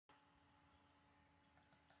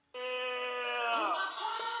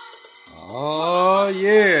Oh,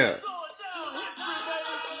 yeah.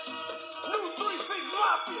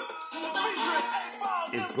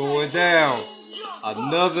 It's going down.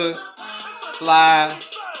 Another fly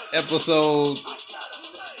episode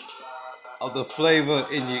of the Flavor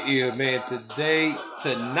in Your Ear, man.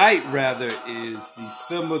 Tonight is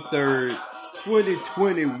December 3rd,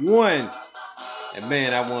 2021. And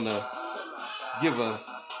man, I want to give a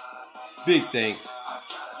big thanks.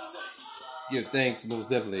 Give thanks most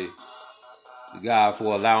definitely to God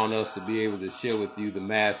for allowing us to be able to share with you, the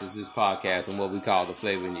masses, this podcast and what we call the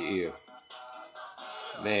Flavor in Your Ear.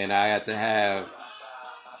 Man, I got to have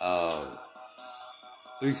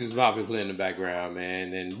Three Six Mafia playing in the background,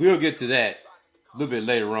 man. And we'll get to that a little bit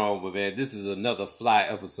later on. But, man, this is another fly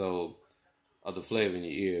episode of the Flavor in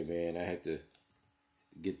Your Ear, man. I had to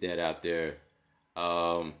get that out there.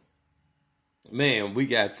 Man, we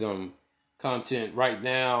got some content right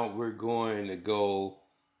now. We're going to go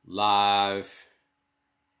live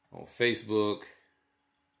on Facebook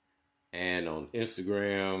and on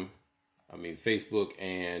Instagram. Facebook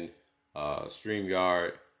and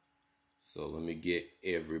StreamYard. So let me get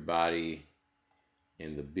everybody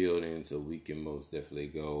in the building so we can most definitely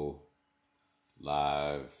go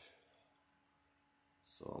live.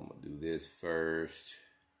 So I'm going to do this first.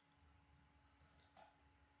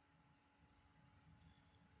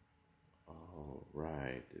 All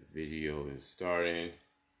right, the video is starting.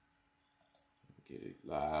 Get it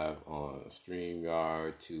live on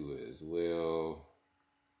StreamYard too as well.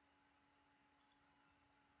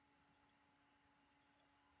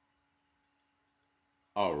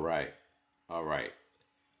 All right.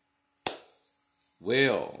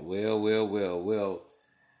 Well.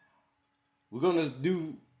 We're gonna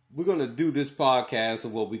do this podcast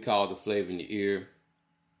of what we call the Flavor in Your Ear.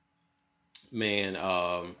 Man,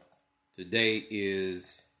 today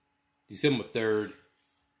is December 3rd,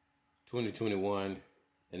 2021.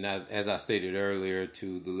 And as I stated earlier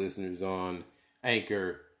to the listeners on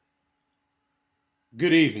Anchor,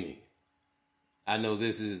 good evening. I know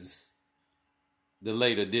this is the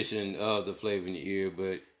late edition of the Flavor in Your Ear, but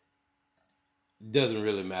it doesn't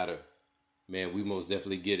really matter. Man, we most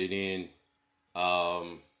definitely get it in.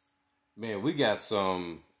 Man, we got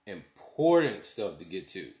some important stuff to get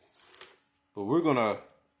to. But we're going to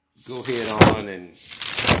go ahead on and,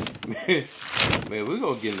 man, we're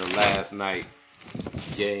going to get into last night's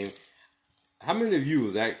game. How many of you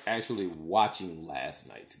was actually watching last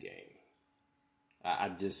night's game? I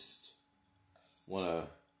just want to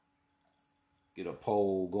get a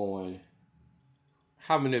poll going.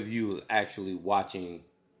 How many of you was actually watching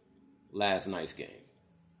last night's game?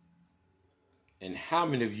 And how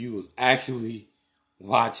many of you was actually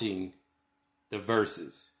watching the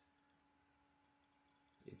verses?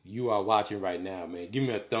 If you are watching right now, man, give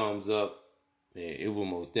me a thumbs up. Man, it will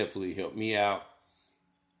most definitely help me out.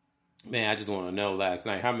 Man, I just want to know last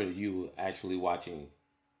night, how many of you were actually watching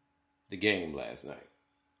the game last night?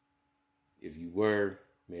 If you were,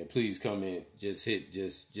 man, please comment. Just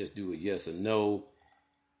do a yes or no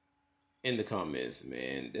in the comments,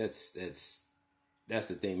 man. That's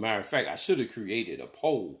the thing. Matter of fact, I should have created a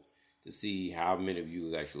poll to see how many of you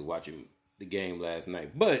was actually watching the game last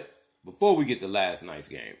night. But before we get to last night's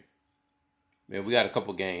game, man, we got a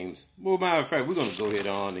couple games. Well, matter of fact, we're going to go ahead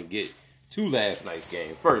on and get to last night's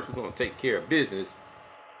game. First, we're going to take care of business.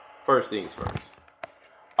 First things first.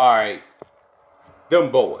 All right. Them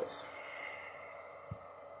boys.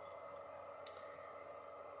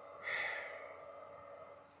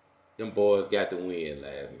 Them boys got the win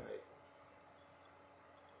last night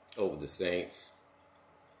over the Saints.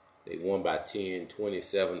 They won by 10,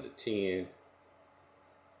 27-10.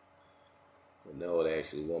 But no, they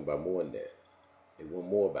actually won by more than that. They won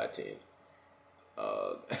more by 10.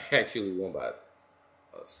 Actually won by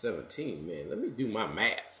 17. Man, let me do my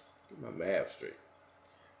math. Get my math straight.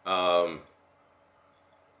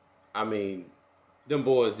 Them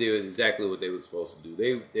boys did exactly what they were supposed to do.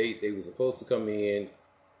 They were supposed to come in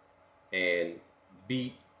and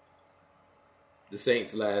beat the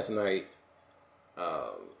Saints last night.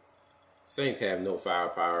 Saints have no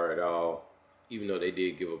firepower at all, even though they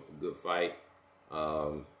did give up a good fight.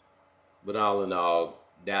 But all in all,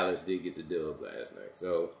 Dallas did get the dub last night.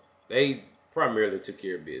 So they primarily took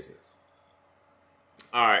care of business.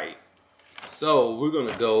 All right. So we're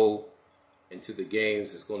going to go into the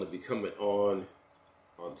games that's going to be coming on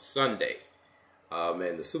Sunday.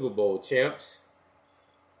 Man, the Super Bowl champs,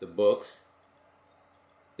 the Bucs,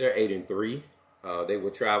 they're 8-3. They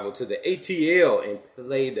will travel to the ATL and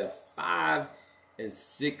play the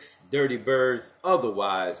 5-6 Dirty Birds,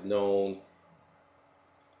 otherwise known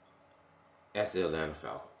as the Atlanta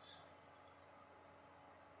Falcons.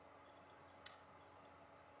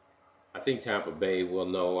 think Tampa Bay will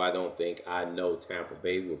know. I know Tampa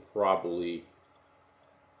Bay will probably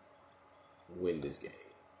win this game.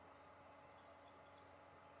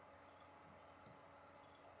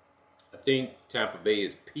 I think Tampa Bay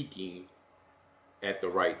is peaking at the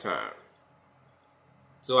right time.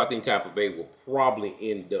 So I think Tampa Bay will probably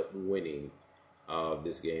end up winning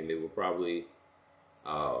this game. They will probably,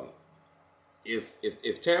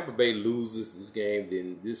 if Tampa Bay loses this game,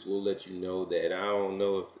 then this will let you know that I don't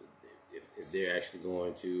know if they're actually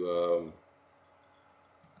going to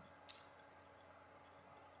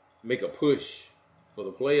make a push for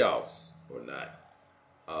the playoffs or not.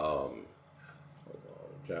 Hold on,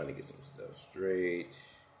 I'm trying to get some stuff straight.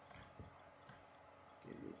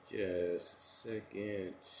 Give me just a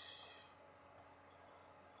second.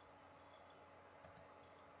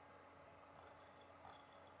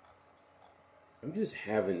 I'm just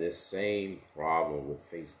having this same problem with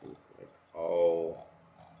Facebook, like all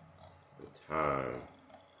the time,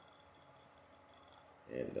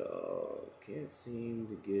 and can't seem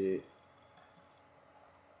to get it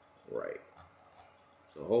right.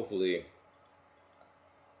 So hopefully,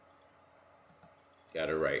 got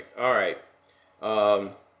it right. All right,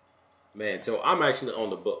 man. So I'm actually on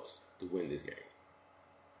the Bucks to win this game.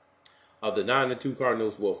 The 9-2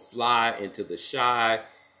 Cardinals will fly into the Shy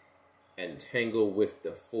and tangle with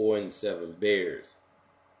the 4-7 Bears.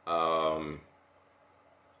 I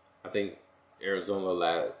think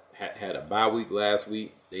Arizona had a bye week last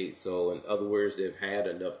week. So in other words, they've had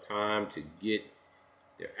enough time to get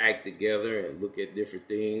their act together and look at different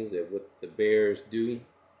things that what the Bears do.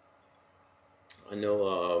 I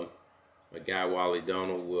know my guy Wally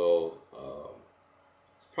Donald will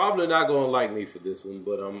probably not going to like me for this one,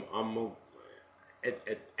 but and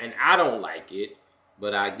I don't like it.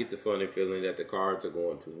 But I get the funny feeling that the Cards are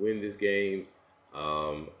going to win this game,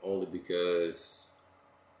 only because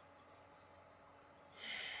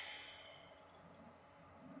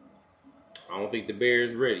I don't think the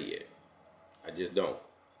Bears ready yet. I just don't.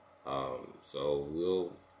 So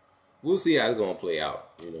we'll see how it's gonna play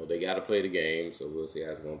out. You know, they got to play the game, so we'll see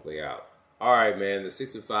how it's gonna play out. All right, man. The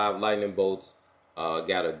 6-5 Lightning Bolts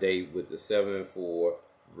got a date with the 7-4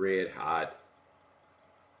 Red Hot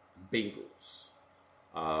Bengals.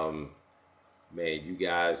 Man, you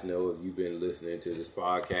guys know if you've been listening to this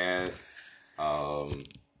podcast,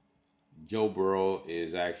 Joe Burrow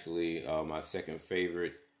is actually my second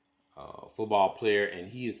favorite football player, and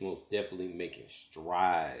he is most definitely making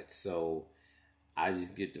strides. So I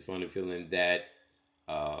just get the funny feeling that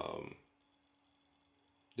the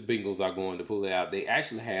Bengals are going to pull it out. They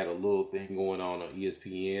actually had a little thing going on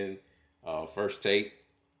ESPN, First Take,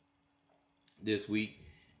 this week,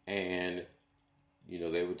 and you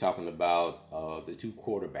know, they were talking about the two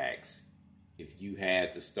quarterbacks. If you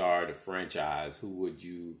had to start a franchise, who would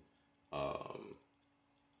you,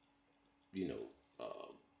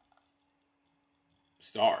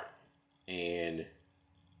 start? And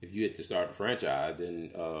if you had to start a franchise,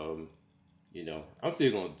 then, I'm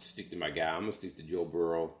still going to stick to my guy. I'm going to stick to Joe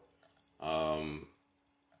Burrow. But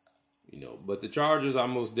the Chargers are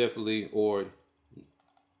most definitely, or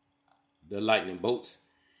the Lightning Bolts.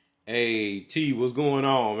 Hey, T, what's going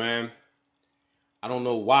on, man? I don't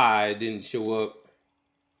know why it didn't show up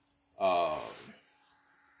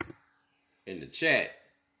in the chat.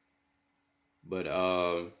 But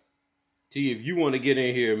T, if you want to get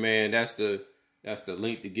in here, man, that's the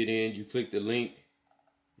link to get in. You click the link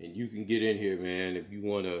and you can get in here, man, if you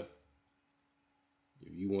wanna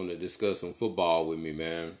discuss some football with me,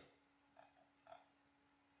 man.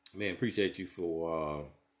 Man, appreciate you for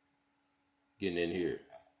getting in here.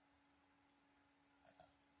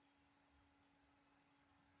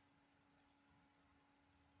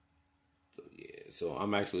 So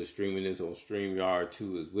I'm actually streaming this on StreamYard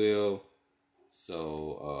too as well.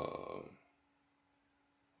 So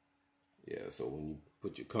so when you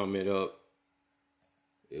put your comment up,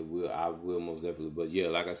 I will most definitely. But yeah,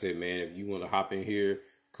 like I said, man, if you want to hop in here,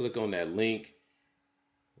 click on that link.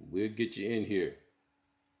 We'll get you in here.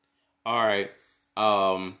 All right.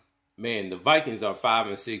 Man, the Vikings are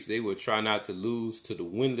 5-6. They will try not to lose to the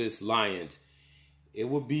winless Lions. It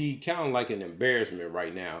would be kind of like an embarrassment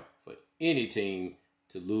right now for any team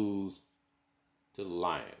to lose to the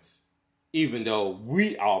Lions. Even though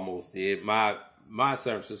we almost did. My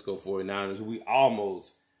San Francisco 49ers, we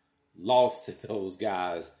almost lost to those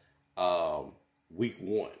guys week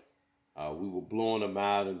one. We were blowing them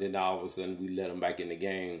out, and then all of a sudden we let them back in the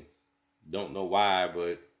game. Don't know why,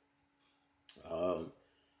 but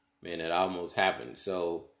man, it almost happened.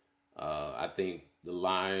 So I think the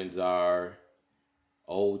Lions are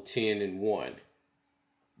 10-1.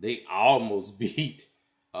 They almost beat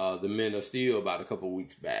The men are still about a couple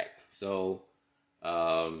weeks back. So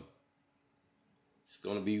it's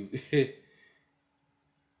going to be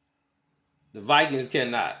the Vikings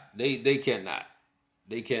cannot. They cannot.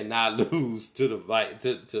 They cannot lose to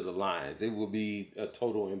to the Lions. It will be a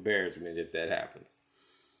total embarrassment if that happens.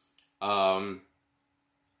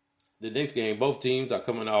 The next game, both teams are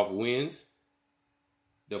coming off wins.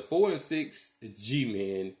 The 4-6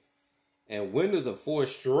 G-Men and winners of 4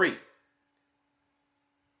 straight.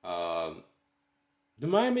 The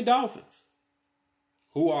Miami Dolphins,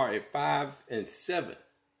 who are at 5-7.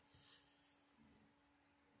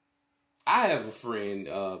 I have a friend,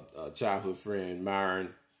 a childhood friend,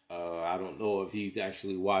 Myron. I don't know if he's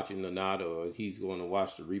actually watching or not, or if he's going to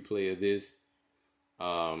watch the replay of this.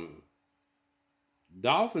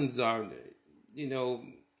 Dolphins are,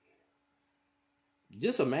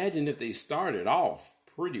 just imagine if they started off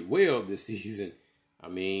pretty well this season. I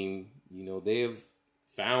mean, they have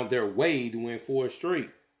found their way to win 4 straight.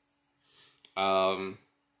 I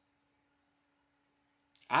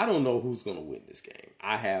don't know who's going to win this game.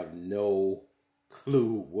 I have no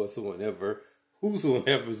clue whatsoever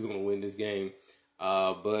whosoever is going to win this game.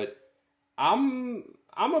 But I'm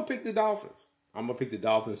going to pick the Dolphins. I'm going to pick the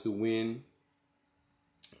Dolphins to win.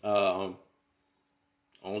 Only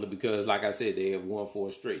because, like I said, they have won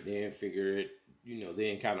 4 straight. They didn't figure it, they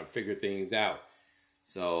didn't kind of figure things out.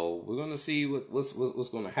 So we're gonna see what's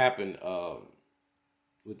going to happen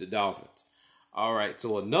with the Dolphins. All right,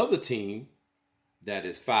 so another team that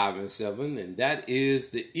is 5-7, and that is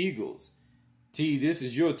the Eagles. T, this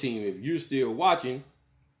is your team. If you're still watching,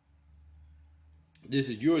 this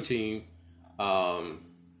is your team.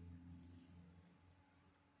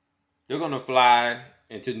 They're gonna fly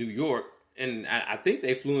into New York. And I think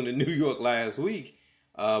they flew into New York last week.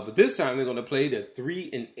 But this time they're going to play the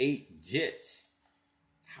 3-8 Jets.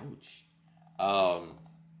 Ouch.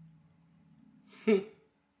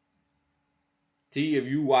 T, if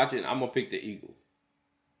you watching, I'm going to pick the Eagles.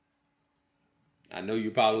 I know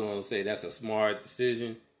you're probably going to say that's a smart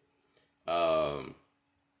decision. But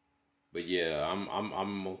yeah,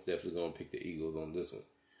 I'm most definitely going to pick the Eagles on this one.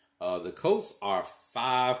 The Colts are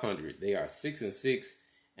 500. They are 6-6.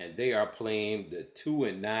 And they are playing the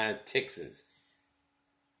 2-9 Texans.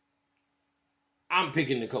 I'm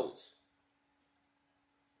picking the Colts.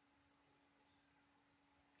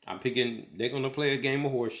 They're going to play a game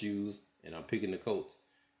of horseshoes, and I'm picking the Colts.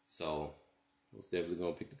 So, I'm definitely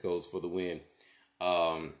going to pick the Colts for the win.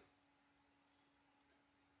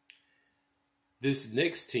 This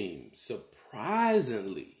next team,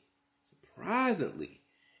 surprisingly,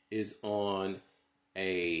 is on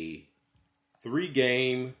a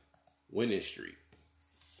 3-game winning streak.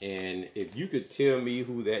 And if you could tell me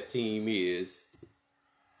who that team is,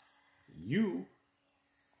 you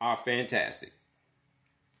are fantastic.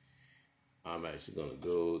 I'm actually going to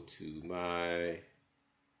go to my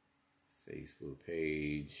Facebook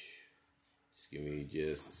page. Just give me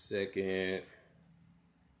just a second.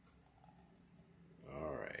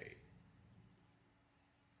 All right.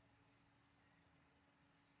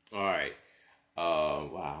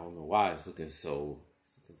 Wow, I don't know why it's looking so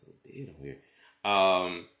dead on here.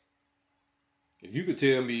 If you could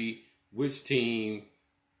tell me which team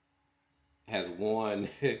has won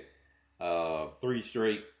 3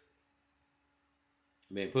 straight,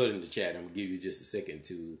 man, put it in the chat. I'm gonna give you just a second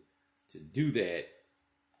to do that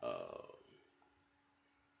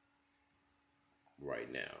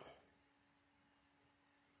right now,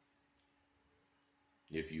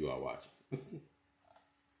 if you are watching.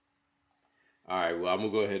 All right, well, I'm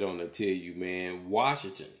going to go ahead on and tell you, man,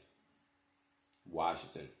 Washington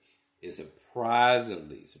is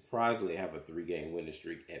surprisingly have a 3-game winning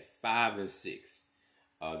streak at 5-6.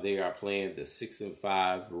 They are playing the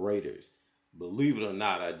 6-5 Raiders. Believe it or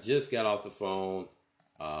not, I just got off the phone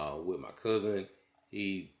with my cousin.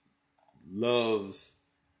 He loves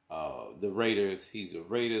the Raiders. He's a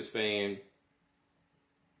Raiders fan.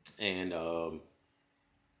 And,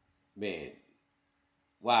 man,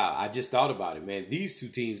 wow, I just thought about it, man. These two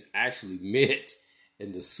teams actually met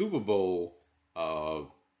in the Super Bowl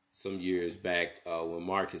some years back when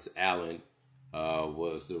Marcus Allen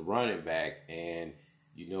was the running back. And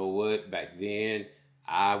you know what? Back then,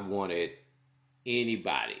 I wanted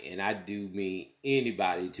anybody, and I do mean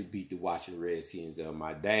anybody, to beat the Washington Redskins.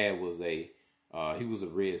 My dad was he was a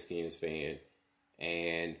Redskins fan,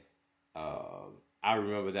 and I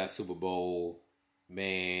remember that Super Bowl.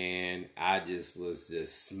 Man, I was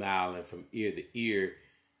just smiling from ear to ear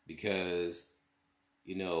because,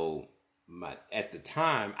 at the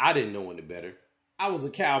time, I didn't know any better. I was a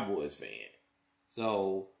Cowboys fan.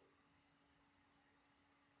 So,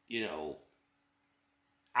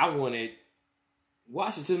 I wanted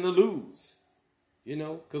Washington to lose,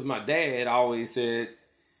 because my dad always said,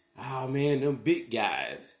 "Oh man, them big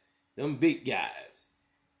guys, and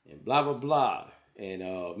blah blah blah." And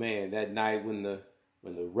man, that night when the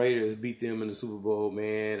Raiders beat them in the Super Bowl,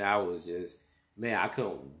 man, I was just, man, I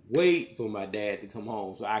couldn't wait for my dad to come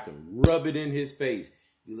home so I can rub it in his face.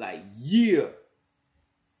 Be like, "Yeah,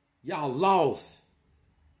 y'all lost."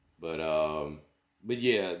 But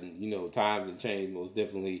yeah, times have changed most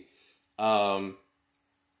definitely. I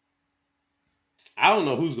don't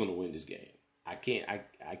know who's gonna win this game. I can't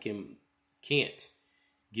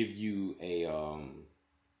give you a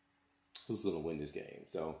who's gonna win this game.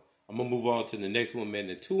 So I'm gonna move on to the next one, man.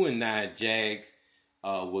 The 2-9 Jags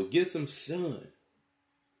will get some sun.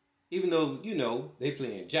 Even though, they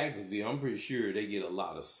play in Jacksonville, I'm pretty sure they get a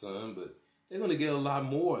lot of sun, but they're gonna get a lot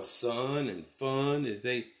more sun and fun as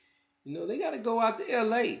they gotta go out to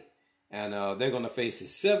LA. And they're gonna face the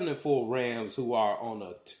 7-4 Rams, who are on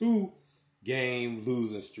a 2-game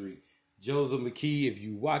losing streak. Joseph McKee, if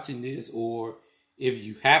you watching this or if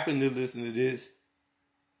you happen to listen to this,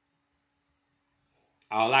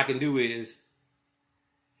 all I can do is,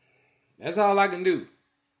 that's all I can do.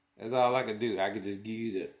 That's all I can do. I can just give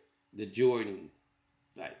you the Jordan,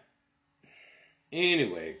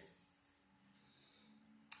 anyway.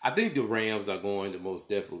 I think the Rams are going to most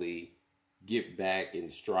definitely get back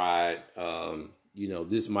in stride.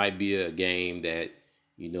 This might be a game that,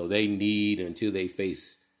 they need until they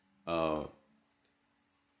face the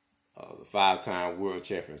 5-time world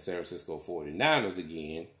champion San Francisco 49ers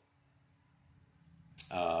again.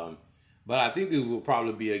 But I think this will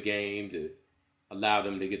probably be a game to allow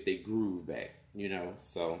them to get their groove back,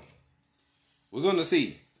 So we're going to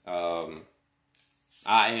see.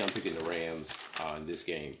 I am picking the Rams in this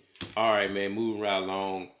game. All right, man, moving right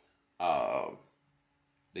along.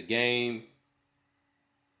 The game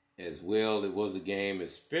as well, it was a game,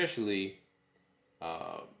 especially,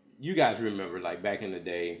 you guys remember, like back in the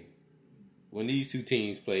day, when these two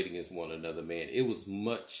teams played against one another, man, it was,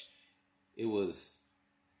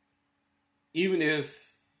 even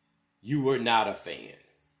if you were not a fan,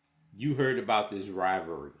 you heard about this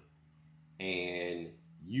rivalry, and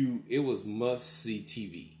it was must-see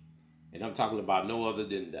TV. And I'm talking about no other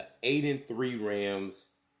than the 8-3 Rams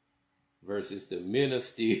versus the Men of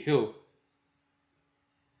Steel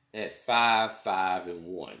at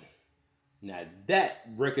 5-5-1. Now that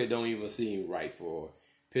record don't even seem right for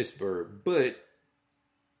Pittsburgh, but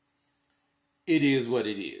it is what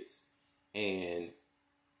it is. And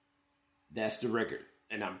that's the record.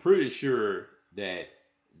 And I'm pretty sure that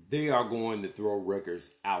they are going to throw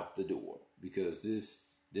records out the door, because this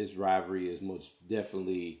rivalry is most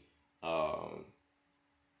definitely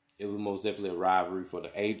it was most definitely a rivalry for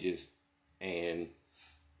the ages. And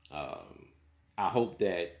I hope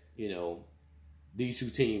that these two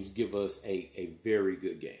teams give us a very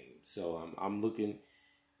good game. So I'm looking.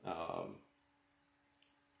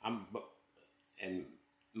 And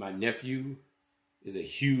my nephew is a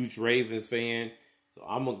huge Ravens fan, so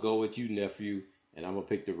I'm gonna go with you, nephew, and I'm gonna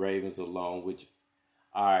pick the Ravens along with you.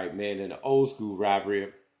 All right, man. In the old school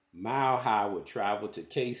rivalry, Mile High would travel to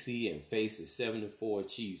KC and face the 7-4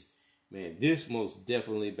 Chiefs. Man, this most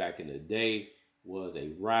definitely back in the day was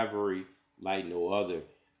a rivalry like no other.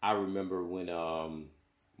 I remember when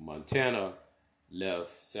Montana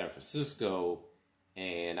left San Francisco,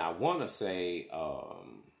 and I want to say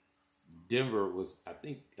Denver was, I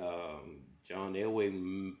think John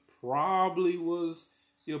Elway probably was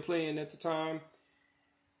still playing at the time.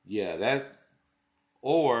 Yeah, that,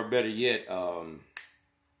 or better yet,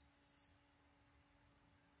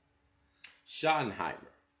 Schottenheimer. I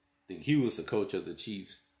think he was the coach of the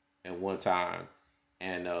Chiefs at one time.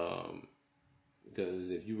 And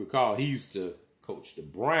because if you recall, he used to coach the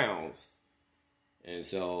Browns. And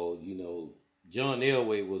so, John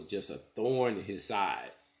Elway was just a thorn in his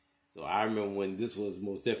side. So I remember when this was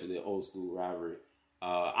most definitely an old school rivalry.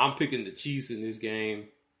 I'm picking the Chiefs in this game,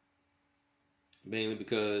 mainly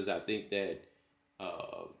because I think that,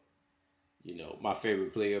 my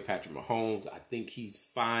favorite player, Patrick Mahomes, I think he's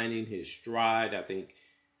finding his stride. I think,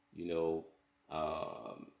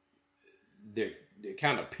 they're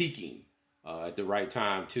kind of peaking at the right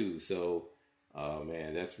time too. So,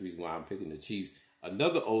 man, that's the reason why I'm picking the Chiefs.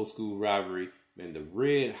 Another old school rivalry, man, the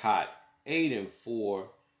red hot 8-4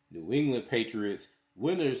 New England Patriots,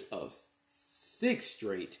 winners of 6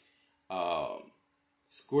 straight,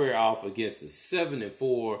 square off against the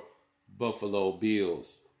 7-4 Buffalo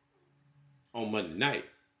Bills on Monday night.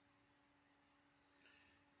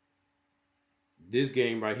 This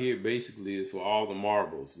game right here basically is for all the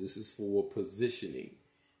marbles. This is for positioning.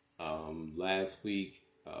 Last week,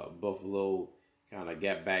 Buffalo kind of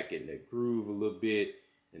got back in the groove a little bit.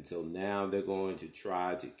 And so now they're going to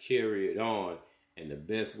try to carry it on. And the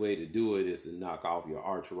best way to do it is to knock off your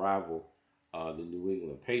arch rival, the New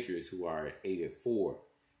England Patriots, who are at 8-4.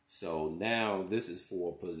 So now this is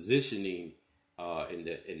for positioning in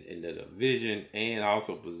the division, and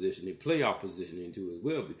also positioning, playoff positioning too as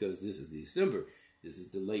well, because this is December. This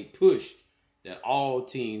is the late push that all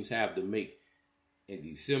teams have to make in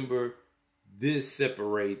December. This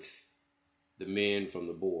separates the men from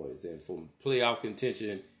the boys, and from playoff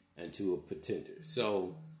contention and to a pretender.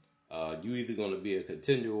 So you either going to be a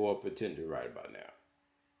contender or a pretender right about now,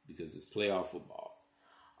 because it's playoff football.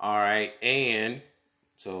 All right, and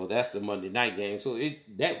so that's the Monday night game. So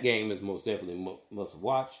that game is most definitely must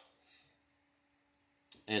watch.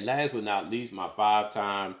 And last but not least, my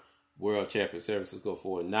 5-time world champion San Francisco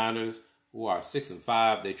 49ers, who are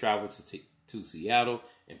 6-5. They travel to Seattle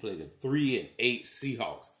and play the 3-8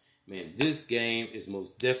 Seahawks. Man, this game is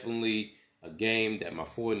most definitely a game that my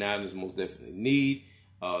 49ers most definitely need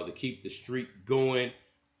to keep the streak going.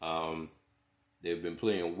 They've been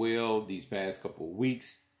playing well these past couple of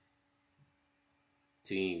weeks.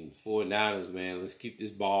 Team 49ers, man, let's keep this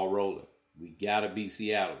ball rolling. We got to beat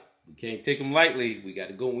Seattle. We can't take them lightly. We got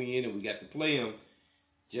to go in and we got to play them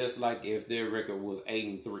just like if their record was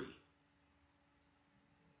 8-3.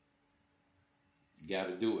 You got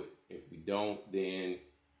to do it. If we don't, then,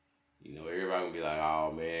 everybody going to be like,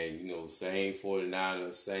 oh, man, same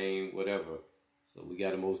 49ers, same whatever. So we got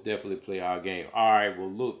to most definitely play our game. All right, well,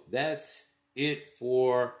 look, that's it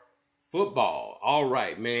for football. All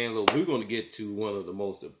right, man. Look, we're going to get to one of the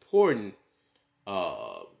most important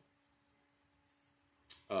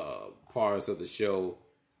parts of the show,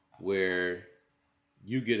 where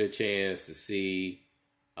you get a chance to see.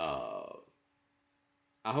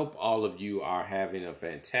 I hope all of you are having a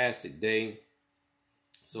fantastic day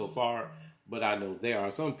so far, but I know there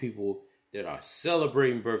are some people that are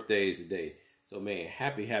celebrating birthdays today. So, man,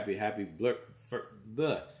 happy,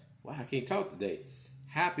 wow, I can't talk today.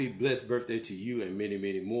 Happy blessed birthday to you and many,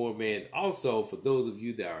 many more, man. Also, for those of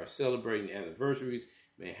you that are celebrating anniversaries,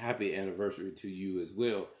 man, happy anniversary to you as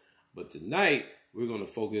well. But tonight, we're going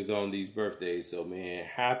to focus on these birthdays. So, man,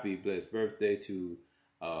 happy blessed birthday to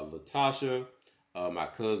Latasha, my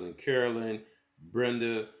cousin Carolyn,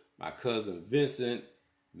 Brenda, my cousin Vincent,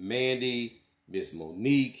 Mandy, Miss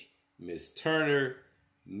Monique, Miss Turner,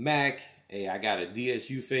 Mac. Hey, I got a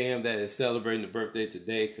DSU fam that is celebrating the birthday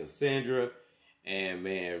today, Cassandra. And,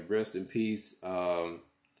 man, rest in peace,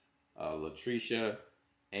 Latricia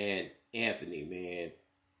and Anthony, man.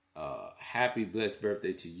 Happy blessed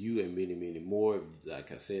birthday to you and many, many more.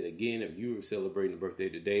 Like I said again, if you are celebrating a birthday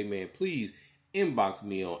today, man, please inbox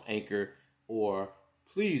me on Anchor, or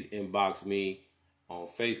please inbox me on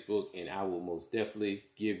Facebook, and I will most definitely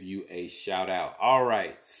give you a shout out. All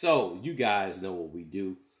right, so you guys know what we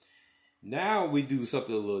do. Now we do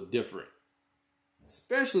something a little different,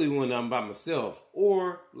 especially when I'm by myself,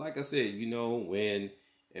 or like I said, whenever,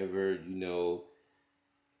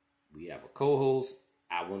 we have a co-host.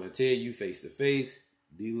 I want to tell you face to face,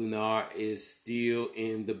 D. Lennar is still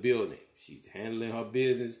in the building. She's handling her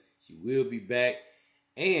business. She will be back.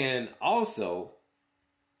 And also,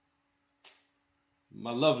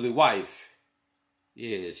 my lovely wife,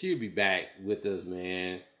 yeah, she'll be back with us,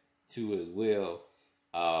 man, too, as well.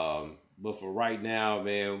 But for right now,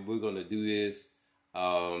 man, we're going to do this.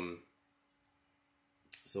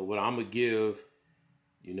 So what I'm going to give,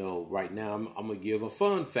 right now, I'm going to give a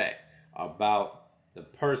fun fact about the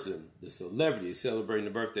person, the celebrity celebrating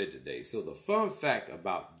the birthday today. So the fun fact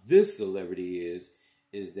about this celebrity is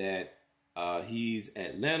that he's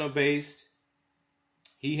Atlanta based.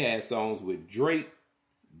 He has songs with Drake,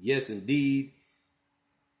 Yes Indeed,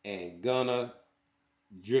 and Gunna,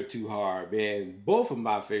 Drip Too Hard, man. Both of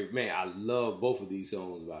my favorite, man. I love both of these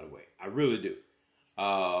songs, by the way. I really do.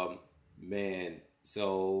 Man,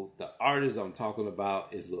 so the artist I'm talking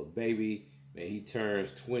about is Lil Baby. Man, he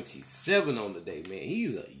turns 27 on the day, man.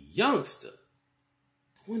 He's a youngster.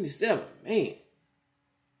 27, man.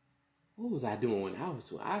 What was I doing when I was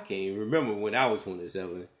 20? I can't even remember when I was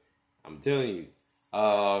 27. I'm telling you.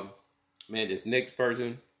 Man, this next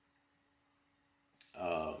person,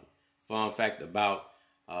 fun fact about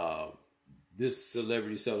this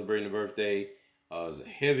celebrity celebrating the birthday, is a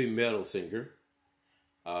heavy metal singer.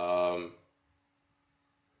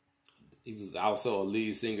 He was also a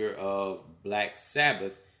lead singer of Black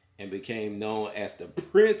Sabbath and became known as the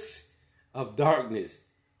Prince of Darkness.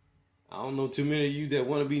 I don't know too many of you that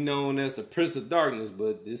want to be known as the Prince of Darkness,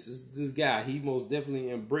 but this guy. He most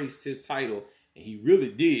definitely embraced his title, and he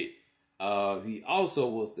really did. He also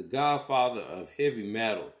was the godfather of heavy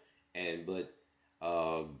metal, and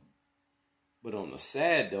uh, but on the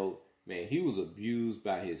sad note, man, he was abused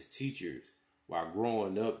by his teachers while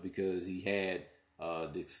growing up because he had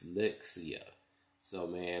dyslexia. So,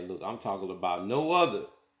 man, look, I'm talking about no other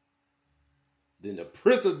than the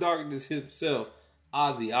Prince of Darkness himself,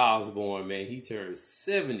 Ozzy Osbourne, man. He turned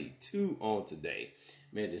 72 on today.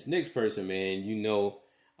 Man, this next person, man,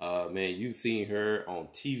 man, you've seen her on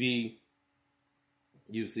TV.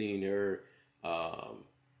 You've seen her,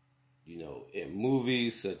 in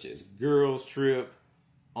movies such as Girls Trip,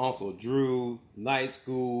 Uncle Drew, Night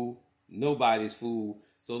School, Nobody's Fool.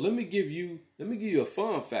 So let me give you a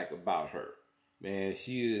fun fact about her. Man,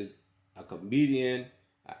 she is a comedian,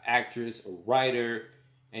 an actress, a writer,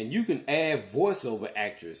 and you can add voiceover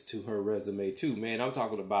actress to her resume too. Man, I'm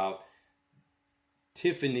talking about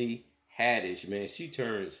Tiffany Haddish. Man, she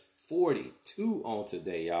turns 42 on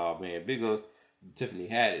today, y'all. Man, big up Tiffany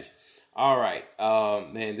Haddish. All right,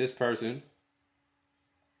 man, this person,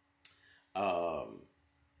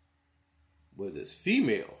 is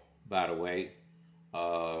female, by the way.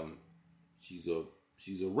 She's a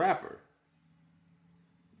rapper.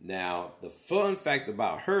 Now, the fun fact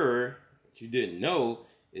about her that you didn't know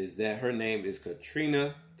is that her name is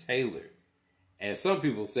Katrina Taylor. And some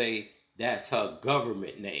people say that's her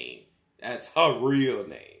government name. That's her real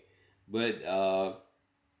name. But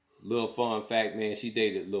little fun fact, man, she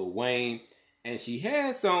dated Lil Wayne. And she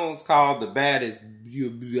had songs called The Baddest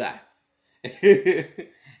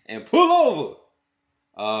and Pull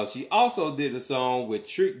Over. She also did a song with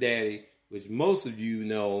Trick Daddy, which most of you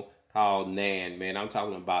know, called Nan. Man, I'm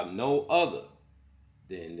talking about no other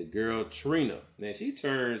than the girl Trina. Man, she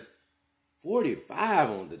turns 45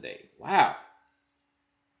 on the day. Wow.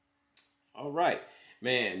 All right.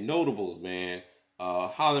 Man, notables, man.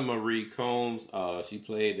 Holly Marie Combs, she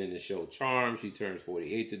played in the show Charmed. She turns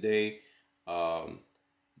 48 today.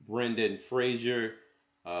 Brendan Fraser,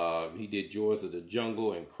 he did George of the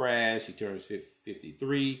Jungle and Crash. He turns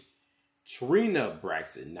 53. Trina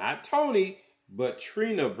Braxton, not Tony, but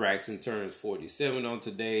Trina Braxton turns 47 on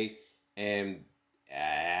today. And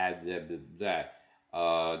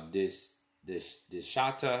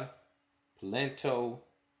Deshata Polento,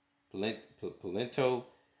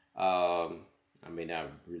 I may not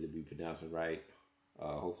really be pronouncing right.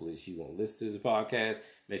 Hopefully she won't listen to this podcast.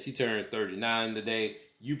 Man, she turns 39 today.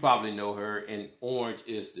 You probably know her in Orange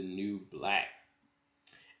is the New Black.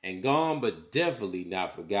 And gone but definitely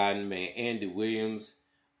not forgotten, man, Andy Williams.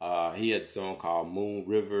 He had a song called Moon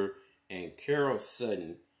River. And Carol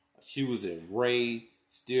Sutton, she was in Ray,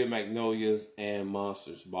 Steel Magnolias, and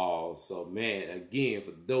Monsters Ball. So, man, again,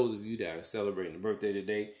 for those of you that are celebrating a birthday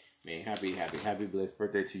today, man, happy blessed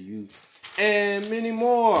birthday to you. And many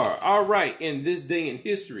more. All right, in this day in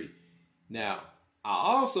history. Now,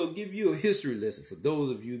 I'll also give you a history lesson for those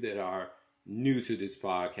of you that are new to this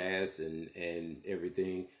podcast and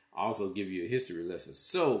everything. I'll also give you a history lesson.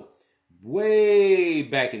 So, way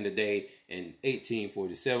back in the day, in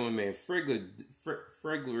 1847, man,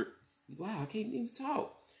 wow, I can't even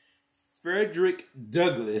talk. Frederick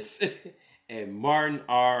Douglass and Martin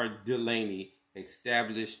R. Delaney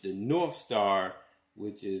established the North Star,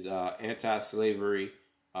 which is anti-slavery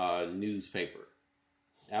newspaper.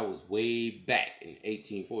 That was way back in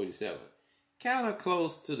 1847. Kind of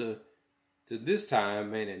close to this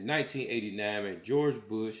time, man, in 1989, man, George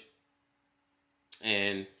Bush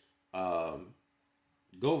and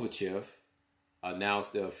Gorbachev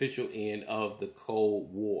announced the official end of the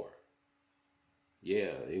Cold War.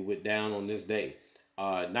 Yeah, it went down on this day.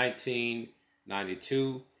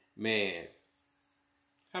 1992, man,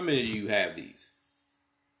 how many of you have these?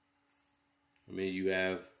 How many of you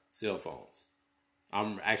have cell phones?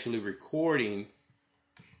 I'm actually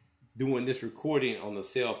doing this recording on the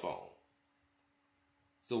cell phone.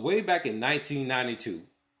 So way back in 1992,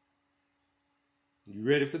 you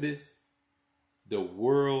ready for this? The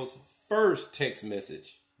world's first text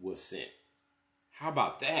message was sent. How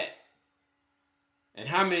about that? And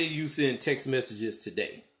how many of you send text messages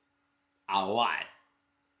today? A lot.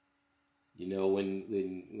 You know,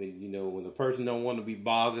 when the person don't want to be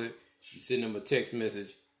bothered, you send them a text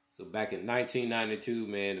message. So back in 1992,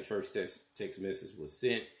 man, the first text message was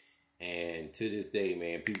sent. And to this day,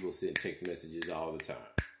 man, people send text messages all the time.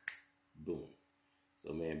 Boom.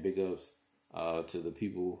 So, man, big ups to the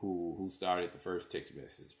people who started the first text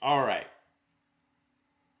message. All right.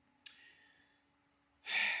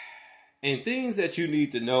 And things that you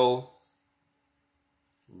need to know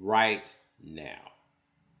right now.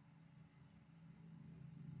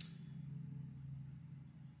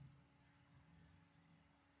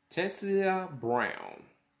 Tessica Brown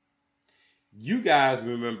You guys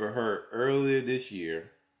remember her earlier this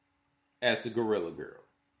year as the Gorilla Girl.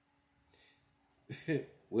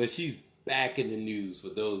 Well, she's back in the news for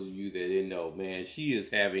those of you that didn't know, man. She is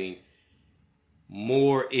having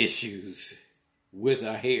more issues with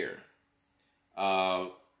her hair. Uh,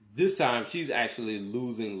 this time, she's actually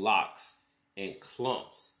losing locks and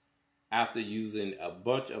clumps after using a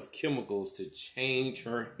bunch of chemicals to change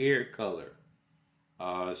her hair color.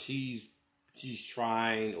 She's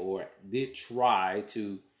trying or did try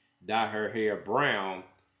to dye her hair brown,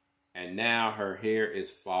 and now her hair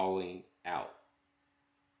is falling out.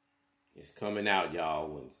 It's coming out,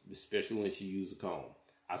 y'all, especially when she used a comb.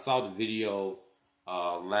 I saw the video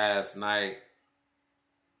last night,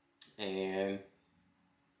 and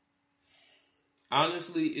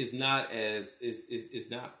honestly, it's not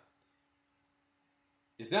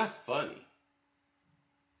funny.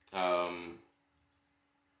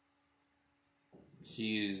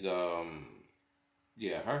 She is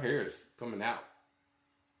yeah, her hair is coming out.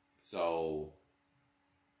 So,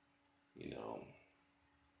 you know,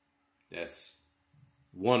 that's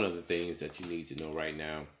one of the things that you need to know right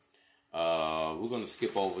now. We're going to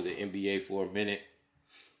skip over the NBA for a minute.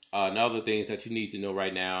 Another things that you need to know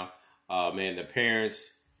right now, man, the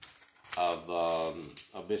parents of a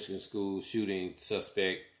Michigan school shooting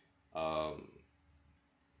suspect,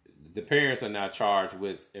 the parents are now charged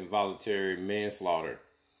with involuntary manslaughter.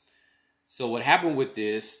 So what happened with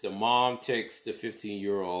this, the mom texted the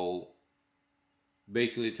 15-year-old,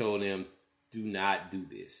 basically told him, do not do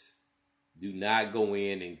this. Do not go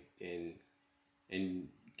in and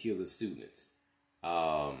kill the students.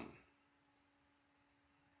 As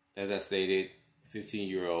I stated,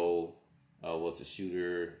 15-year-old was a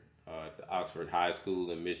shooter at the Oxford High School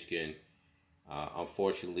in Michigan.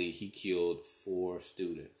 Unfortunately, he killed 4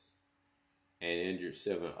 students and injured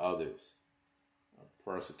 7 others.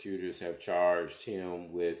 Prosecutors have charged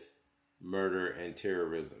him with murder and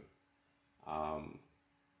terrorism. I'm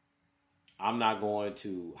not going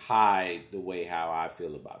to hide the way how I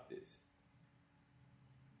feel about this.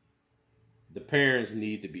 The parents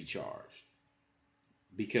need to be charged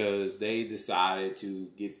because they decided to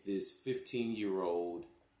give this 15-year-old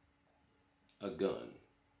a gun.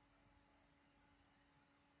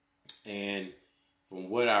 And from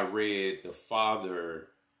what I read, the father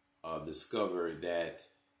discovered that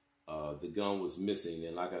the gun was missing,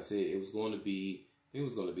 and like I said, it was going to be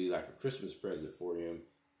like a Christmas present for him,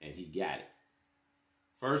 and he got it.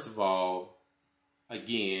 First of all,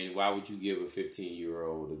 again, why would you give a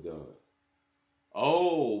 15-year-old a gun?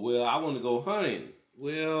 Oh, well, I want to go hunting.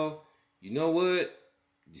 Well, you know what?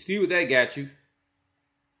 You see what that got you?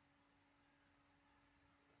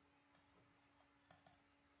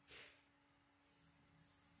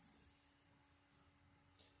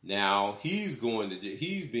 Now he's going to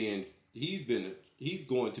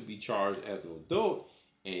be charged as an adult,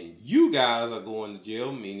 and you guys are going to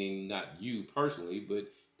jail. Meaning not you personally,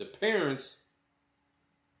 but the parents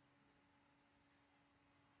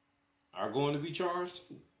are going to be charged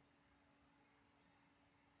too.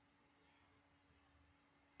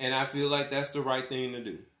 And I feel like that's the right thing to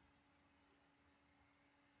do.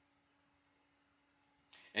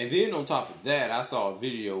 And then on top of that, I saw a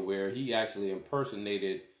video where he actually tried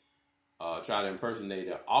to impersonate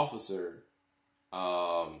an officer.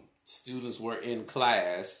 Students were in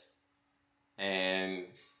class, and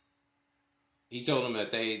he told them that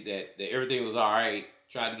that everything was all right.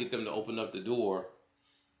 Tried to get them to open up the door,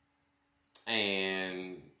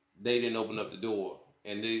 and they didn't open up the door.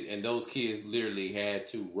 And those kids literally had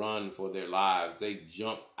to run for their lives. They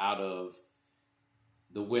jumped out of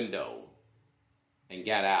the window and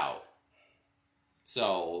got out.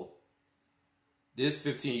 So this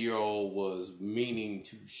 15-year-old was meaning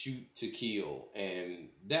to shoot to kill, and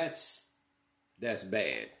that's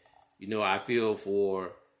bad. You know, I feel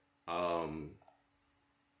for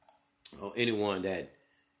anyone that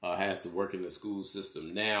has to work in the school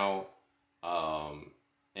system now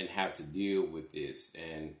and have to deal with this.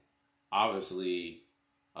 And obviously,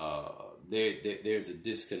 there's a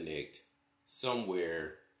disconnect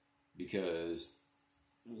somewhere, because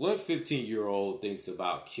what 15-year-old thinks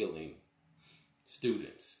about killing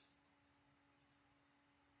students?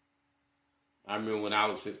 I remember when I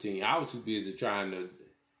was 15, I was too busy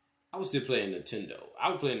I was still playing Nintendo. I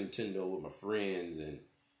was playing Nintendo with my friends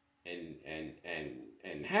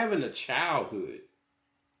and having a childhood.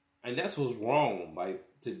 And that's what's wrong. Like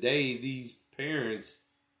today, these parents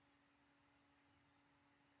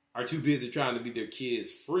are too busy trying to be their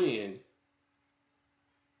kid's friend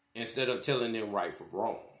instead of telling them right from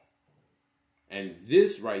wrong. And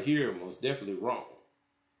this right here most definitely wrong.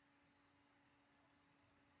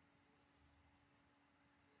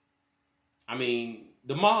 I mean,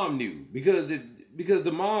 the mom knew because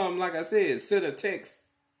the mom, like I said, sent a text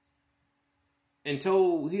and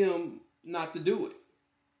told him not to do it.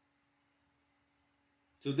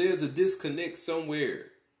 So there's a disconnect somewhere.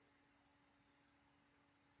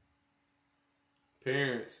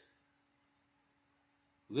 Parents,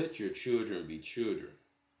 let your children be children.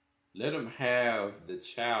 Let them have the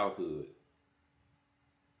childhood.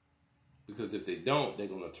 Because if they don't, they're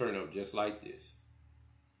going to turn up just like this.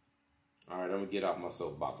 All right, I'm going to get off my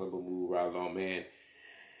soapbox. I'm going to move right along, man.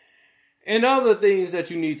 And other things that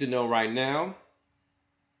you need to know right now.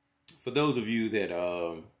 For those of you that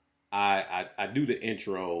I do the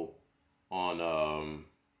intro on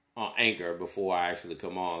Anchor before I actually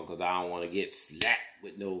come on, because I don't want to get slapped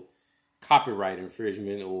with no copyright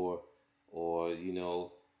infringement or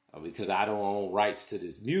because I don't own rights to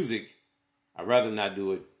this music. I'd rather not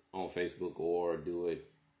do it on Facebook or do it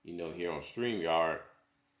here on StreamYard.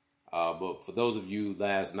 But for those of you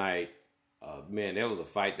last night, man, there was a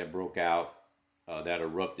fight that broke out that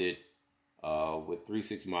erupted with 3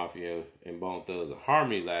 6 Mafia and Bone Thugs and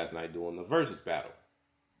Harmony last night during the versus battle.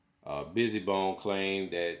 Busy Bone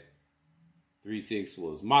claimed that 3 6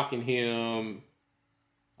 was mocking him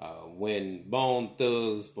when Bone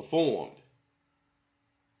Thugs performed.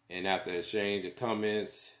 And after exchange of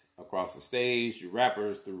comments across the stage, the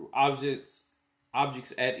rappers threw objects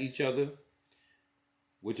at each other,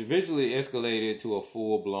 which eventually escalated to a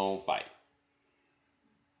full-blown fight.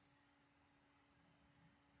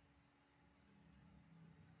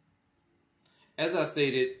 As I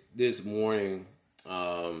stated this morning,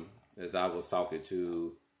 as I was talking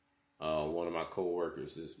to one of my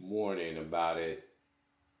coworkers this morning about it,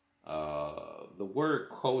 the word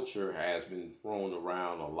culture has been thrown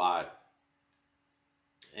around a lot,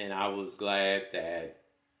 and I was glad that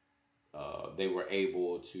they were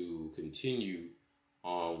able to continue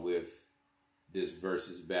on with this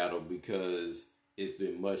versus battle because it's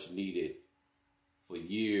been much needed. For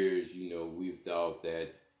years, we've thought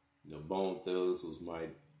that Bone Thugs was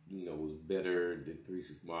better than 3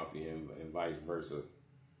 6 Mafia and vice versa.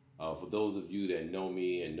 For those of you that know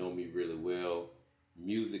me and know me really well,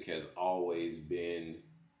 music has always been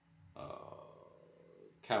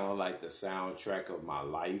kind of like the soundtrack of my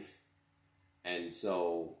life. And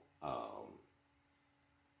so,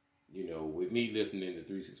 with me listening to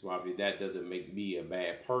 3 6 Mafia, that doesn't make me a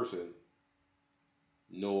bad person.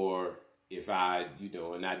 Nor if I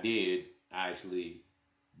actually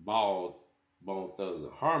bought Bone Thugs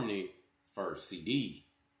and Harmony first CD.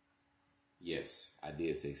 Yes, I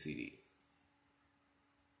did say CD.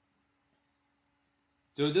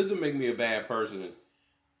 So it doesn't make me a bad person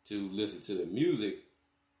to listen to the music.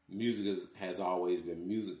 Music has always been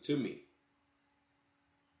music to me.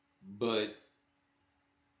 But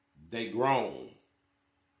they grown.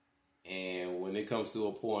 And when it comes to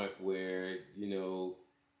a point where,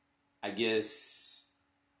 I guess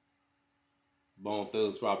Bone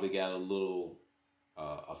Thugs probably got a little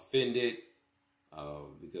offended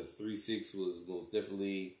because 3 6 was most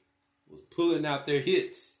definitely was pulling out their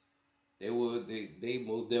hits. They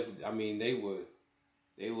most definitely. I mean, they were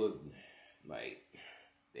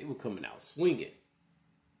coming out swinging.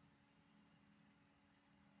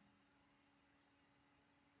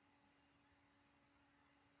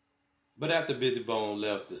 But after Busy Bone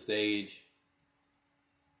left the stage,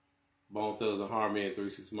 Bone Thugs and Harmony and 3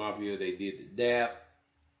 6 Mafia, they did the dap.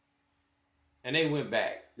 And they went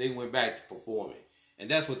back. They went back to performing.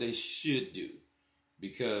 And that's what they should do.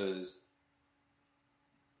 Because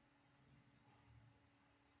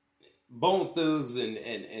Bone Thugs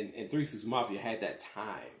and 3 6 Mafia had that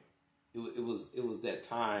time. It was that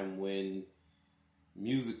time when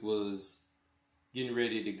music was getting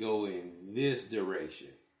ready to go in this direction.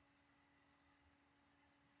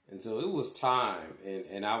 And so it was time,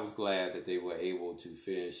 and I was glad that they were able to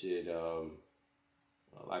finish it.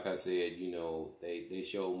 Like I said, they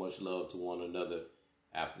showed much love to one another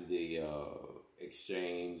after the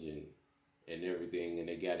exchange and everything, and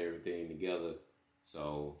they got everything together.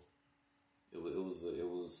 So it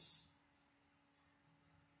was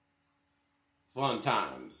fun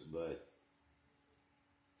times, but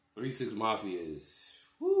 3 6 Mafia is,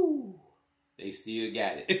 they still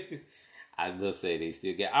got it. I must say they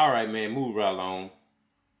still got. All right, man, move right along.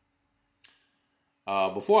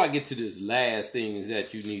 Before I get to this last things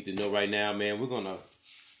that you need to know right now, man, we're gonna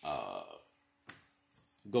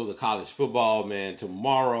go to college football, man.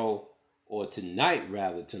 Tomorrow or tonight,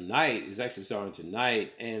 rather. Tonight is actually starting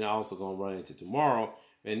tonight, and also gonna run into tomorrow.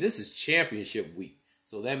 Man, this is championship week,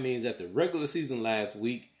 so that means that the regular season last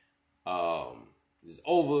week is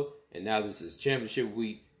over, and now this is championship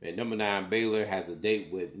week. And number 9 Baylor has a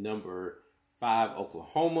date with number 5,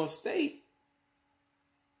 Oklahoma State.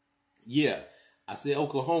 Yeah, I said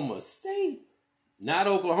Oklahoma State, not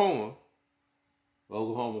Oklahoma.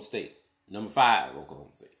 Oklahoma State, number 5,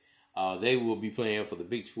 Oklahoma State. They will be playing for the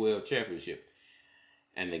Big 12 championship.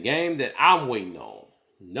 And the game that I'm waiting on,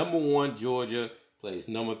 number 1 Georgia plays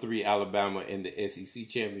number 3 Alabama in the SEC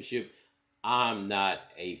championship. I'm not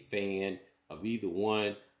a fan of either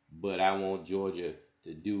one, but I want Georgia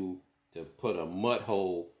to put a mud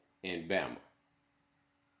hole in Bama.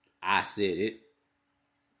 I said it.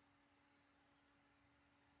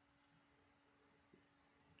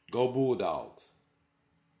 Go Bulldogs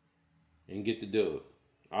and get the dub.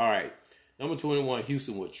 All right. Number 21,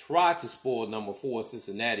 Houston will try to spoil number 4,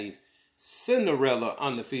 Cincinnati's Cinderella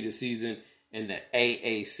undefeated season in the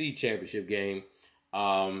AAC championship game.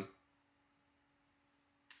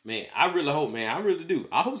 Man, I really hope, I really do.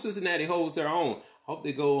 I hope Cincinnati holds their own. I hope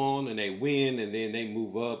they go on and they win and then they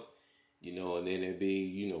move up, and then it'd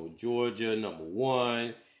be, Georgia number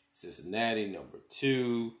 1, Cincinnati number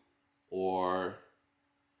 2, or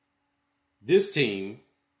this team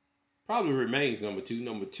probably remains number 2.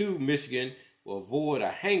 Number 2, Michigan will avoid a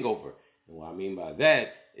hangover. And what I mean by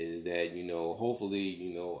that is that,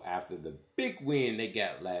 hopefully, after the big win they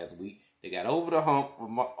got last week, they got over the hump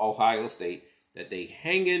from Ohio State, that they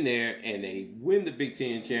hang in there and they win the Big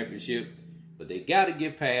Ten championship. But they got to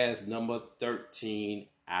get past number 13,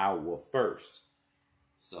 our first.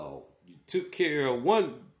 So you took care of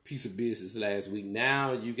one piece of business last week.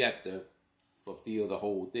 Now you got to fulfill the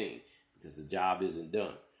whole thing because the job isn't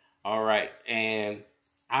done. All right. And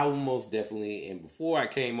I will most definitely, and before I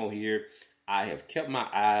came on here, I have kept my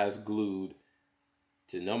eyes glued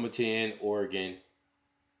to number 10, Oregon,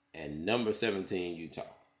 and number 17, Utah.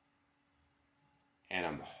 And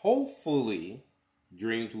I'm hopefully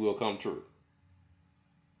dreams will come true.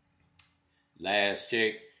 Last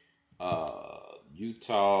check,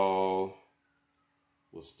 Utah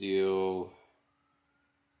was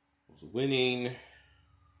winning.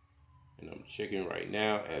 And I'm checking right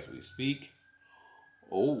now as we speak.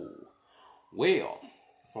 Oh, well,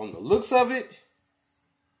 from the looks of it,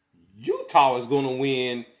 Utah is going to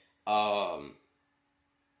win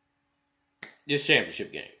this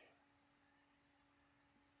championship game.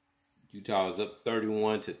 Utah is up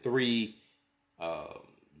 31-3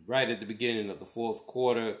 right at the beginning of the fourth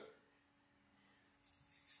quarter.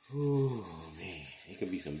 Oh, man. It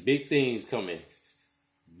could be some big things coming.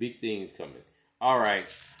 Big things coming. All right.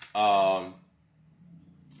 I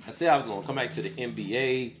said I was going to come back to the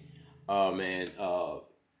NBA.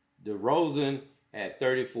 DeRozan had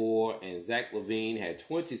 34 and Zach LaVine had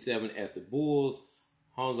 27 as the Bulls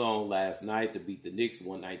hung on last night to beat the Knicks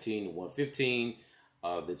 119-115.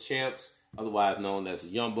 The champs, otherwise known as the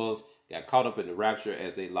Young Bucks, got caught up in the rapture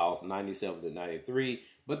as they lost 97-93.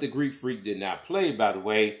 But the Greek Freak did not play, by the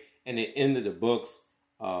way, and it ended the Bucks'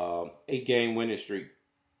 8-game winning streak.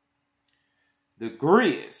 The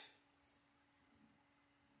Grizz.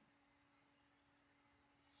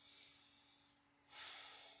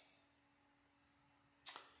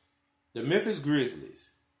 The Memphis Grizzlies.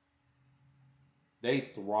 They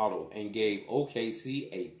throttled and gave OKC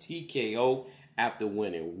a TKO after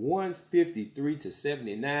winning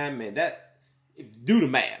 153-79. Man, do the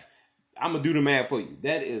math. I'm going to do the math for you.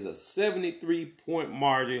 That is a 73-point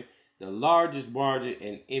margin, the largest margin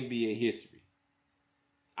in NBA history.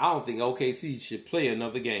 I don't think OKC should play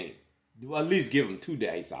another game. At least give them 2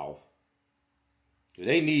 days off.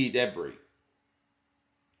 They need that break.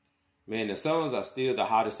 Man, the Suns are still the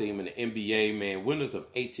hottest team in the NBA, man. Winners of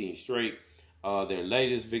 18 straight. Their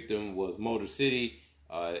latest victim was Motor City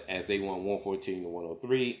as they won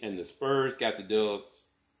 114-103. And the Spurs got the dub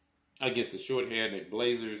against the short-haired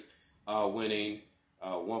Blazers, winning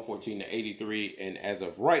 114-83. And as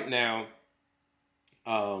of right now,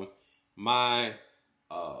 my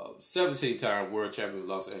 17-time world champion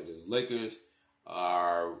Los Angeles Lakers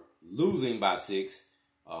are losing by 6,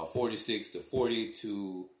 46-40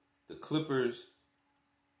 to the Clippers.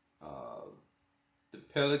 The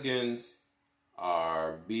Pelicans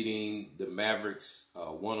are beating the Mavericks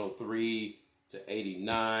 103-89.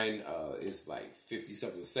 It's like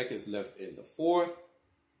 50-something seconds left in the fourth.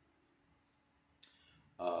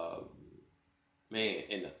 Man,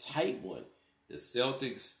 in a tight one, the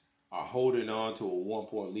Celtics are holding on to a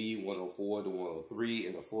 1-point lead, 104-103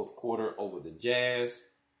 in the fourth quarter over the Jazz.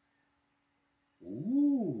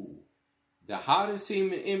 Ooh, the hottest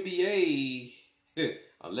team in NBA,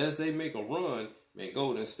 unless they make a run, man,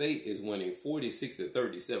 Golden State is winning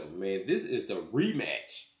 46-37. Man, this is the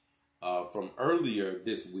rematch from earlier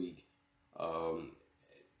this week.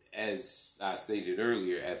 As I stated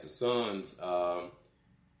earlier, as the Suns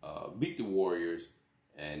beat the Warriors,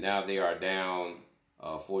 and now they are down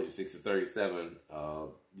 46-37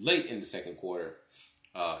 late in the second quarter.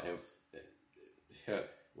 And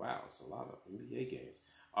wow, it's a lot of NBA games.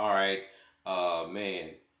 All right,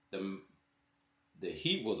 man, the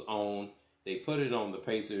Heat was on. They put it on the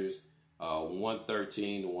Pacers,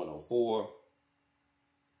 113-104.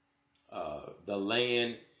 The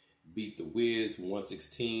Land beat the Wiz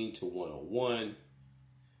 116-101.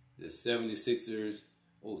 The 76ers,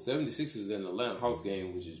 76ers in the Atlanta Hawks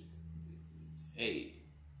game, which is, hey,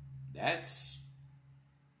 that's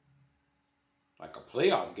like a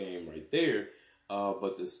playoff game right there.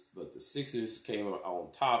 But the Sixers came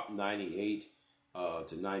on top,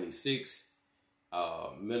 98-96.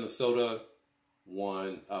 Minnesota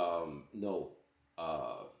won.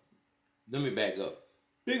 Let me back up.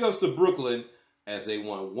 Big ups to Brooklyn as they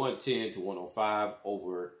won 110-105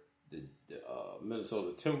 over the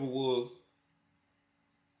Minnesota Timberwolves.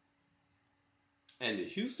 And the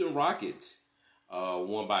Houston Rockets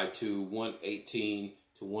won by 2,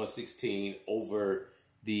 118-116 over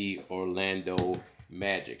the Orlando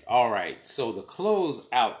Magic. All right, so to close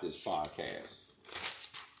out this podcast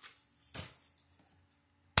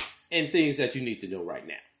and things that you need to know right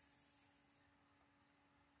now.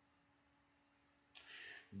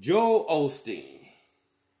 Joel Osteen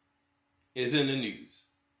is in the news.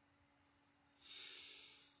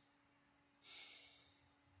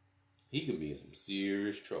 He could be in some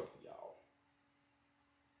serious trouble, y'all.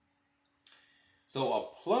 So a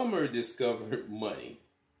plumber discovered money,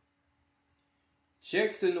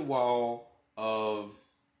 checks in the wall of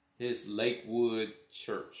his Lakewood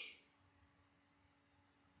church.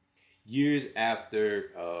 Years after,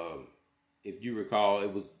 if you recall,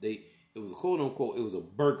 it was a quote unquote, it was a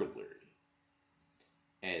burglary.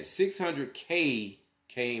 And $600K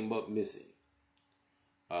came up missing.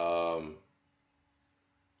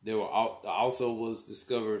 There also was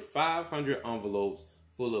discovered 500 envelopes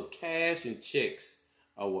full of cash and checks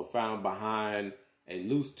were found behind a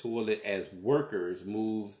loose toilet as workers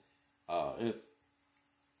moved,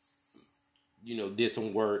 did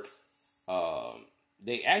some work.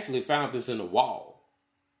 They actually found this in the wall.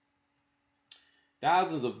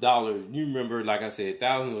 Thousands of dollars. You remember, like I said,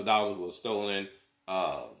 thousands of dollars was stolen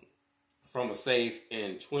from a safe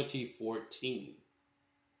in 2014.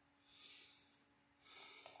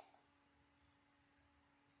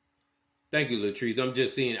 Thank you, Latrice. I'm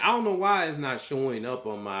just seeing. I don't know why it's not showing up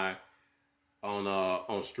on my on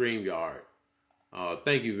StreamYard.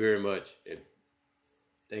 Thank you very much.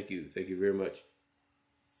 Thank you very much.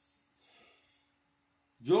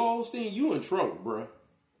 Joel Osteen, you in trouble, bruh.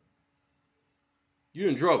 You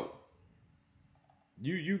in trouble.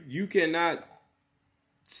 You cannot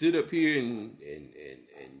sit up here and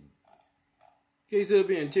can't sit up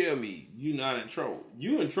here and tell me you not in trouble.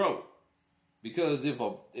 You in trouble. Because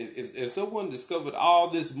if someone discovered all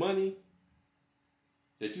this money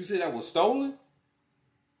that you said that was stolen,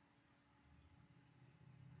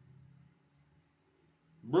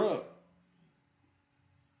 bruh,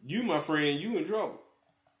 you, my friend, you in trouble.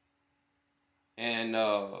 And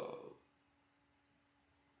I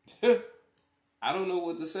don't know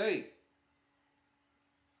what to say.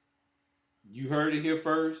 You heard it here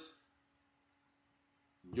first.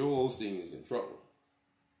 Joel Osteen is in trouble.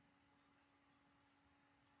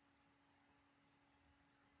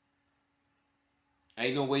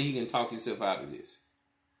 Ain't no way he can talk himself out of this.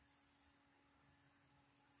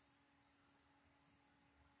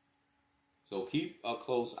 So keep a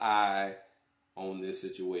close eye on this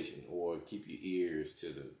situation, or keep your ears to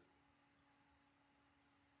the.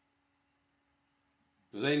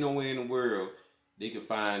 Because ain't no way in the world they can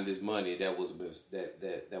find this money that was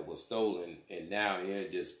that was stolen, and now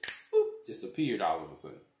it just appeared all of a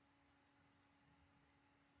sudden.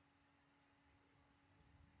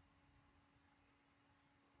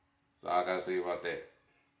 So I gotta say about that.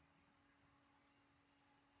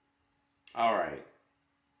 All right.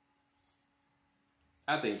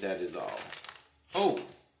 I think that is all. Oh,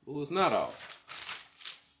 well, it's not all.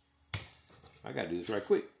 I gotta do this right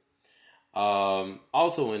quick.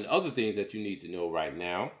 Also, in other things that you need to know right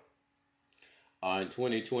now, in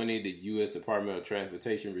 2020, the U.S. Department of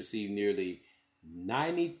Transportation received nearly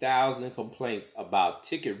 90,000 complaints about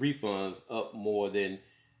ticket refunds, up more than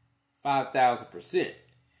 5,000%.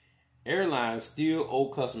 Airlines still owe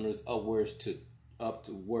customers upwards to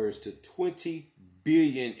 $20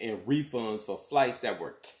 billion in refunds for flights that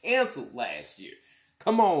were canceled last year.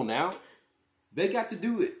 Come on now, they got to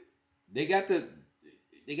do it. They got to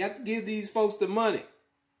give these folks the money.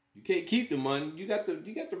 You can't keep the money. You got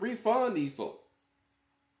to refund these folks.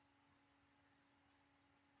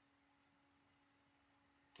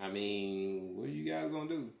 I mean, what are you guys gonna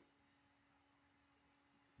do?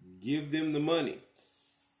 Give them the money.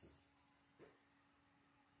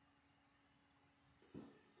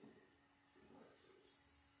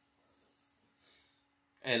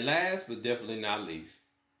 And last but definitely not least,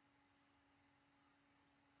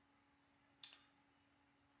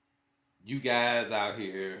 you guys out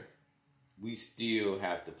here, we still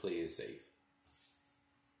have to play it safe.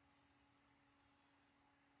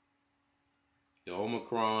 The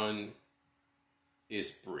Omicron is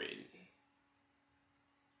spreading.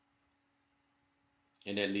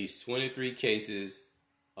 And at least 23 cases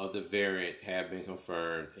of the variant have been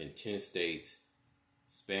confirmed in 10 states,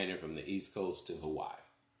 spanning from the East Coast to Hawaii.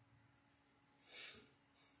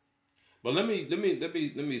 But let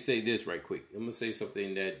me say this right quick. I'm gonna say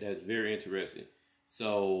something that's very interesting.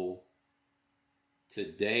 So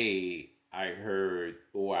today I heard,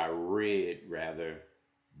 or I read rather,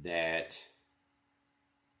 that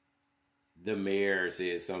the mayor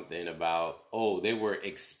said something about, oh, they were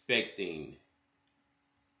expecting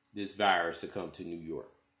this virus to come to New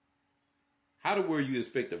York. How the world you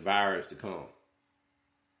expect a virus to come?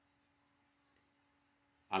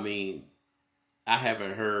 I mean, I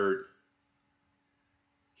haven't heard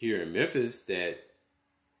here in Memphis that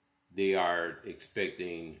they are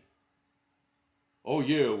expecting, oh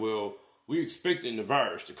yeah, well, we're expecting the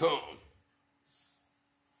virus to come.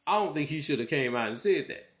 I don't think he should have came out and said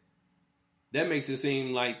that. That makes it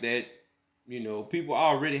seem like that, people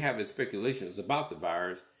already having speculations about the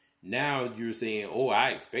virus. Now you're saying, oh, I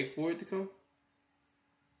expect for it to come.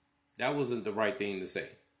 That wasn't the right thing to say.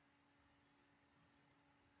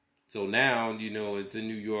 So now, it's in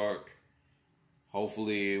New York.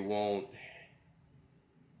 Hopefully it won't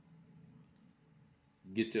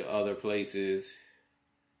get to other places.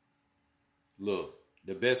 Look,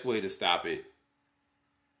 the best way to stop it,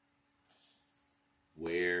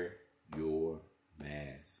 wear your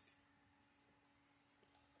mask.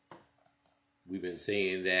 We've been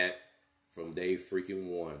saying that from day freaking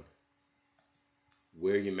one.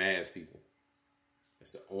 Wear your mask, people.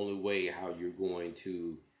 That's the only way how you're going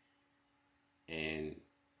to, and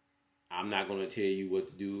I'm not going to tell you what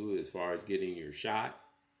to do as far as getting your shot.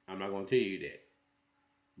 I'm not going to tell you that.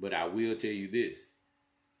 But I will tell you this.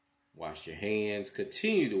 Wash your hands.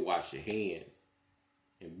 Continue to wash your hands.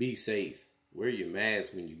 And be safe. Wear your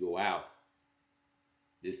mask when you go out.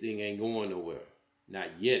 This thing ain't going nowhere.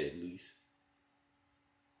 Not yet, at least.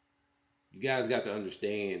 You guys got to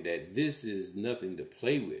understand that this is nothing to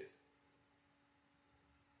play with.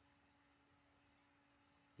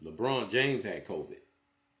 LeBron James had COVID,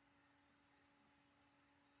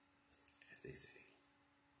 as they say.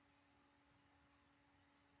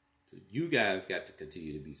 So you guys got to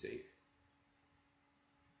continue to be safe.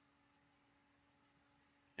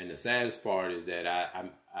 And the saddest part is that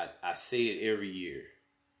I say it every year.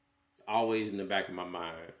 It's always in the back of my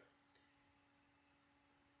mind.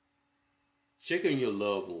 Check on your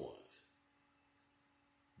loved ones.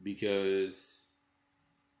 Because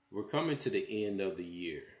we're coming to the end of the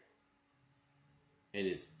year. And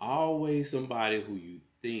it's always somebody who you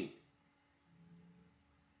think,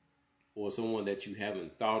 or someone that you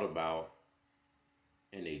haven't thought about,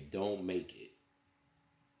 and they don't make it.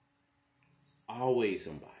 It's always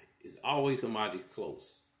somebody. It's always somebody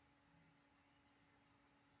close.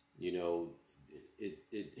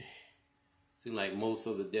 It seems like most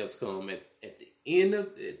of the deaths come at the end of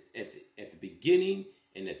at the beginning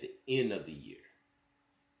and at the end of the year.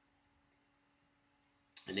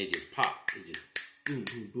 And they just pop. They just boom,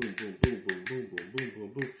 boom, boom, boom, boom, boom, boom, boom, boom,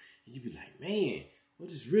 boom, boom. And you be like, man,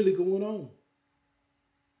 what is really going on?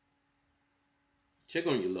 Check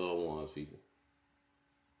on your loved ones, people.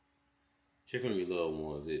 Check on your loved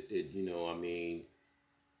ones.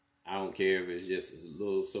 I don't care if it's just a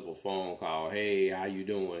little simple phone call. Hey, how you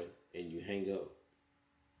doing? And you hang up.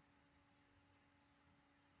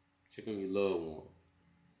 Check on your loved one.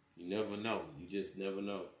 You never know. You just never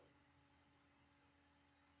know.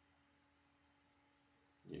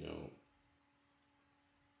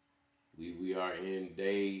 We are in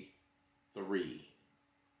day 3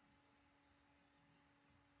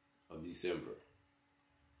 of December.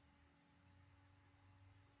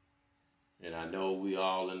 And I know we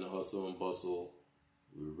all in the hustle and bustle.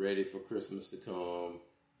 We're ready for Christmas to come.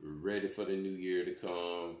 We're ready for the new year to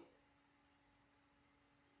come.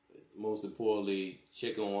 But most importantly,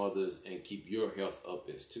 check on others and keep your health up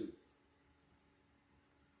as too.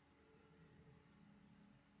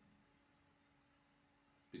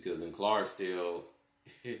 Because in Clarksdale,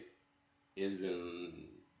 it's been,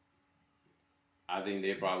 I think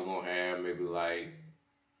they're probably going to have maybe like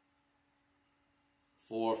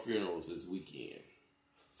 4 funerals this weekend.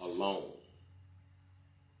 alone.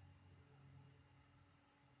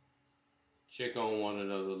 Check on one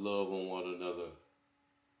another, love on one another.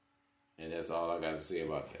 And that's all I got to say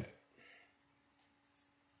about that.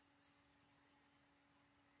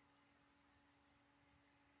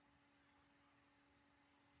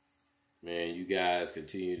 Man, you guys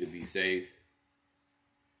continue to be safe.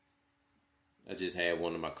 I just had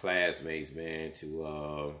one of my classmates, man,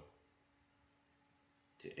 to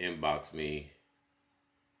inbox me.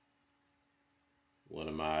 One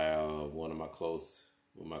of my close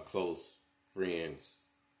friends.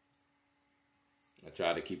 I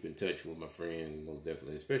try to keep in touch with my friends, most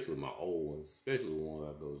definitely, especially my old ones, especially the one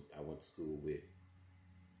I went to school with.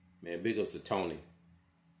 Man, big ups to Tony.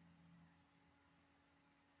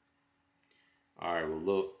 All right, well,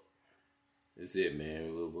 look, that's it,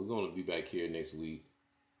 man. We're going to be back here next week.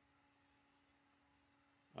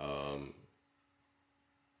 I'm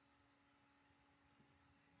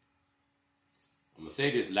going to say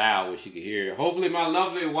this loud where she can hear it. Hopefully my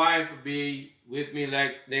lovely wife will be with me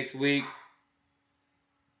next week.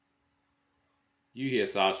 You hear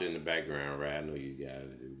Sasha in the background, right? I know you guys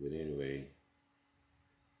do. But anyway,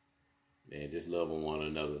 man, just love on one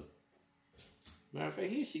another. Matter of fact,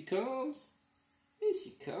 here she comes. Here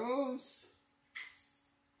she comes.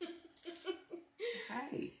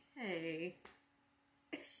 Hi. Hey.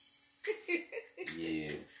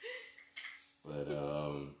 Yeah. But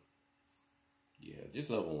yeah, just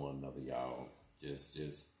love on one another, y'all.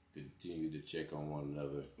 Just continue to check on one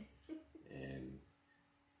another and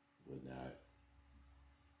whatnot.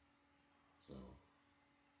 So,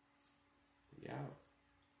 yeah.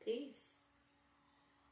 Peace.